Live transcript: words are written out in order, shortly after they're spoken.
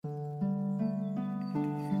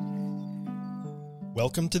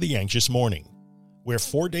Welcome to The Anxious Morning, where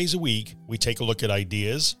 4 days a week we take a look at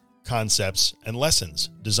ideas, concepts, and lessons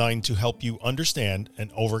designed to help you understand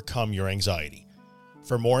and overcome your anxiety.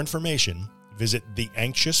 For more information, visit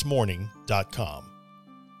theanxiousmorning.com.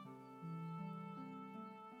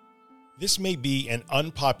 This may be an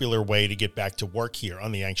unpopular way to get back to work here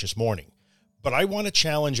on The Anxious Morning, but I want to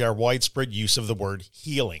challenge our widespread use of the word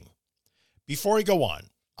healing. Before I go on,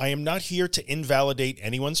 I am not here to invalidate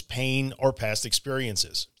anyone's pain or past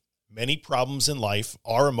experiences. Many problems in life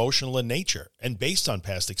are emotional in nature and based on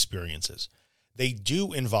past experiences. They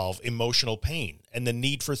do involve emotional pain and the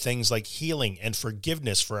need for things like healing and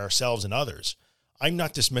forgiveness for ourselves and others. I'm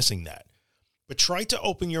not dismissing that. But try to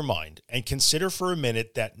open your mind and consider for a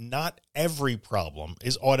minute that not every problem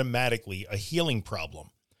is automatically a healing problem.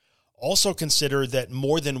 Also consider that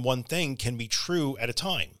more than one thing can be true at a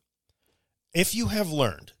time. If you have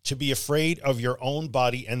learned to be afraid of your own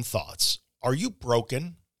body and thoughts, are you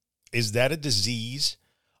broken? Is that a disease?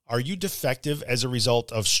 Are you defective as a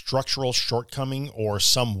result of structural shortcoming or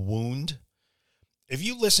some wound? If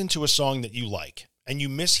you listen to a song that you like and you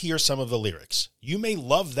mishear some of the lyrics, you may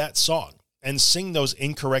love that song and sing those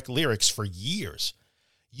incorrect lyrics for years.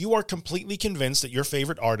 You are completely convinced that your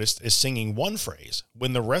favorite artist is singing one phrase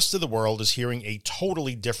when the rest of the world is hearing a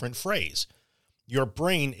totally different phrase. Your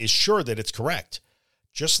brain is sure that it's correct,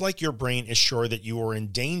 just like your brain is sure that you are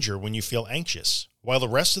in danger when you feel anxious, while the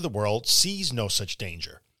rest of the world sees no such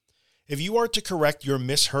danger. If you are to correct your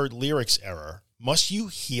misheard lyrics error, must you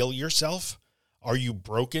heal yourself? Are you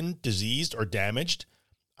broken, diseased, or damaged?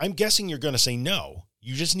 I'm guessing you're going to say no.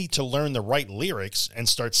 You just need to learn the right lyrics and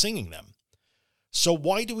start singing them. So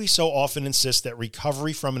why do we so often insist that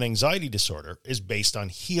recovery from an anxiety disorder is based on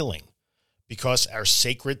healing? Because our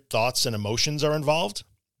sacred thoughts and emotions are involved?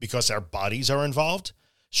 Because our bodies are involved?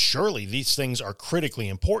 Surely these things are critically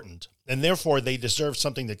important, and therefore they deserve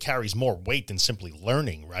something that carries more weight than simply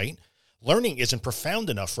learning, right? Learning isn't profound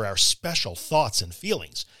enough for our special thoughts and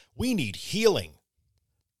feelings. We need healing.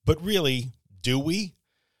 But really, do we?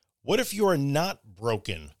 What if you are not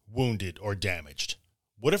broken, wounded, or damaged?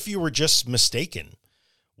 What if you were just mistaken?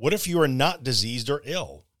 What if you are not diseased or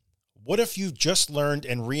ill? What if you've just learned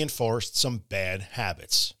and reinforced some bad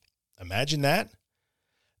habits? Imagine that.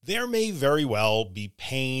 There may very well be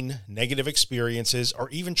pain, negative experiences, or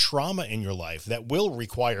even trauma in your life that will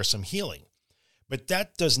require some healing. But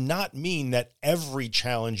that does not mean that every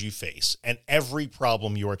challenge you face and every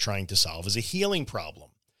problem you are trying to solve is a healing problem.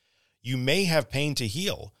 You may have pain to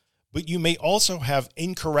heal, but you may also have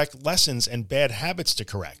incorrect lessons and bad habits to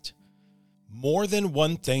correct. More than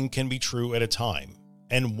one thing can be true at a time,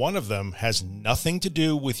 and one of them has nothing to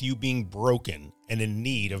do with you being broken and in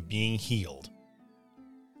need of being healed.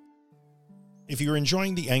 If you're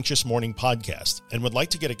enjoying the Anxious Morning podcast and would like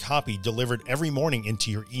to get a copy delivered every morning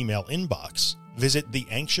into your email inbox, visit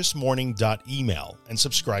theanxiousmorning.email and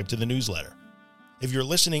subscribe to the newsletter. If you're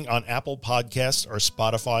listening on Apple Podcasts or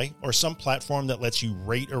Spotify or some platform that lets you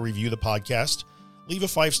rate or review the podcast, leave a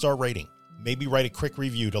 5-star rating. Maybe write a quick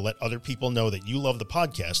review to let other people know that you love the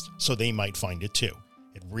podcast so they might find it too.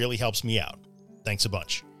 It really helps me out. Thanks a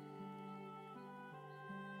bunch.